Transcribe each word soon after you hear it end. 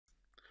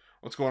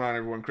What's going on,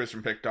 everyone? Chris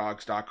from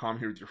Pickdawgz.com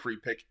here with your free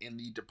pick in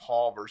the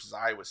Depaul versus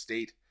Iowa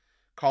State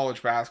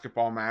college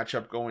basketball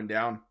matchup going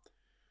down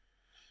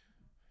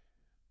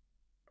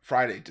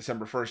Friday,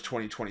 December 1st,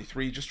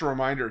 2023. Just a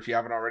reminder, if you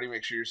haven't already,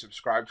 make sure you're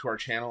subscribed to our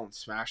channel and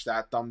smash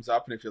that thumbs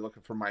up. And if you're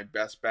looking for my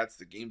best bets,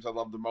 the games I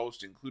love the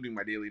most, including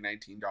my daily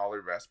 $19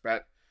 best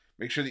bet,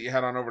 make sure that you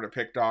head on over to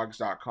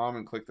Pickdawgz.com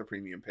and click the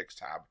Premium Picks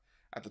tab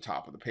at the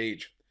top of the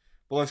page.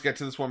 But let's get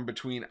to this one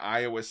between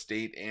Iowa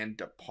State and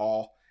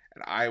Depaul.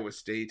 And Iowa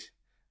State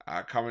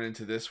coming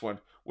into this one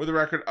with a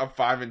record of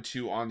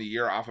 5-2 on the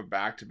year off of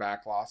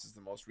back-to-back losses. The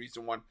most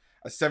recent one,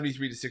 a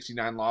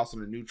 73-69 loss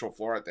on a neutral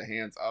floor at the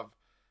hands of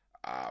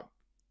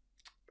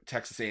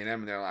Texas A&M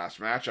in their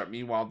last matchup.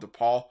 Meanwhile,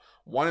 Depaul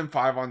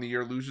 1-5 on the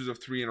year, losers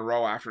of 3 in a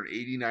row after an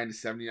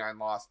 89-79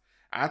 loss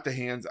at the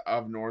hands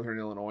of Northern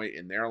Illinois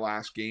in their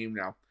last game.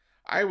 Now,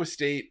 Iowa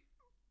State,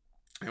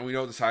 and we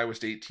know this Iowa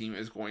State team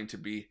is going to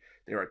be,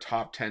 they're a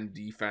top 10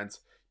 defense.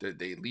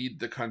 They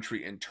lead the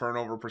country in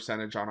turnover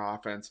percentage on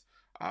offense,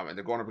 and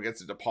they're going up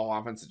against the Depaul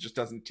offense that just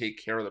doesn't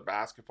take care of the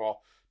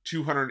basketball.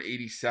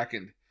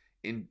 282nd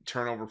in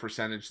turnover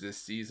percentage this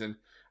season.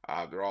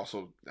 They're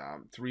also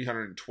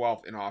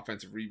 312th in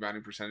offensive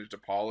rebounding percentage.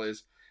 Depaul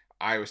is.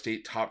 Iowa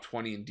State top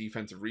 20 in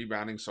defensive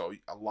rebounding. So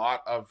a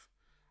lot of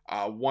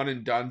one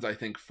and dones, I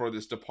think, for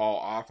this Depaul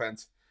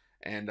offense.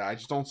 And I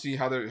just don't see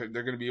how they're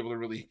going to be able to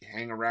really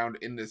hang around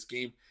in this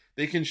game.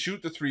 They can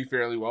shoot the three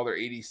fairly well. They're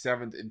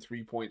 87th in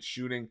three-point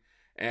shooting.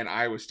 And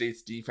Iowa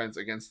State's defense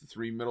against the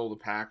three, middle of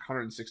the pack,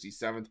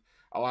 167th,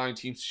 allowing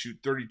teams to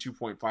shoot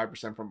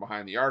 32.5% from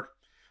behind the arc.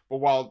 But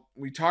while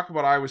we talk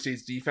about Iowa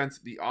State's defense,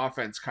 the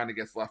offense kind of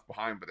gets left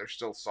behind, but they're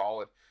still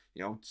solid.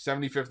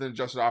 75th in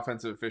adjusted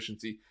offensive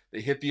efficiency.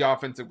 They hit the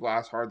offensive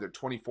glass hard. They're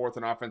 24th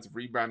in offensive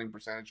rebounding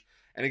percentage.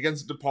 And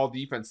against the DePaul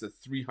defense, the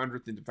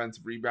 300th in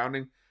defensive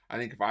rebounding. I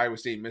think if Iowa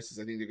State misses,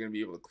 I think they're going to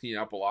be able to clean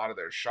up a lot of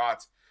their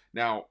shots.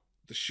 Now,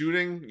 the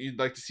shooting, you'd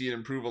like to see it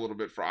improve a little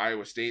bit for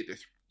Iowa State.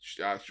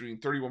 They're shooting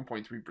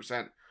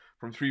 31.3%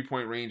 from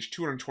three-point range,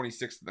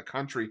 226th in the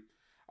country.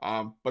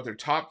 But they're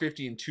top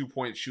 50 in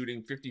two-point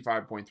shooting,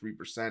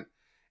 55.3%.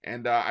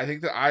 And I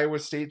think that Iowa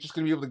State just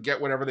going to be able to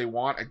get whatever they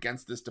want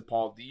against this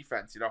DePaul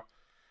defense.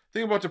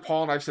 Think about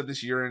DePaul, and I've said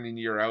this year in and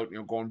year out,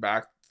 going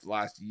back the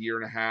last year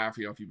and a half,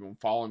 if you've been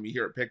following me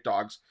here at Pick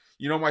Dawgz,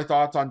 my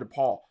thoughts on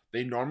DePaul.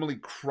 They normally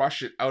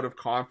crush it out of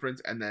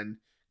conference and then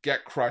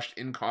get crushed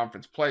in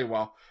conference play.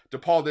 Well,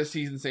 DePaul this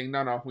season saying,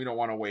 no, we don't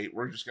want to wait.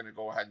 We're just going to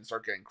go ahead and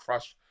start getting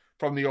crushed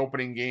from the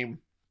opening game.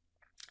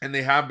 And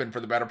they have been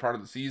for the better part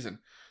of the season.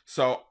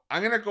 So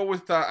I'm gonna go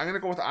with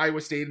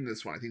Iowa State in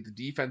this one. I think the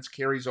defense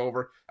carries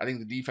over. I think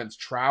the defense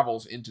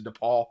travels into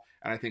DePaul,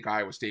 and I think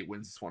Iowa State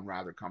wins this one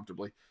rather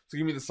comfortably. So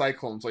give me the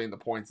Cyclones laying the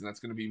points, and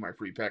that's going to be my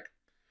free pick.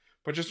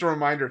 But just a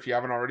reminder, if you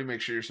haven't already, make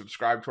sure you're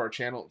subscribed to our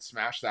channel and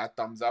smash that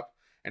thumbs up.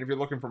 And if you're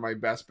looking for my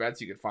best bets,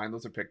 you can find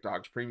those at Pick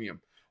Dawgz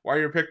Premium. While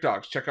you're at Pick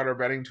Dawgz, check out our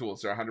betting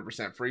tools. They're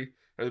 100% free.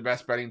 They're the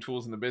best betting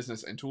tools in the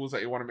business and tools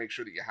that you want to make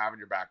sure that you have in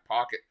your back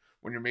pocket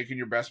when you're making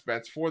your best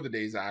bets for the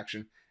day's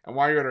action. And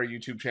while you're at our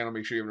YouTube channel,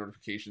 make sure you have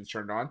notifications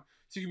turned on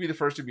so you can be the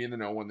first to be in the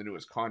know when the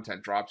newest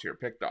content drops here at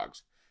Pick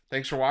Dawgz.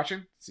 Thanks for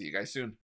watching. See you guys soon.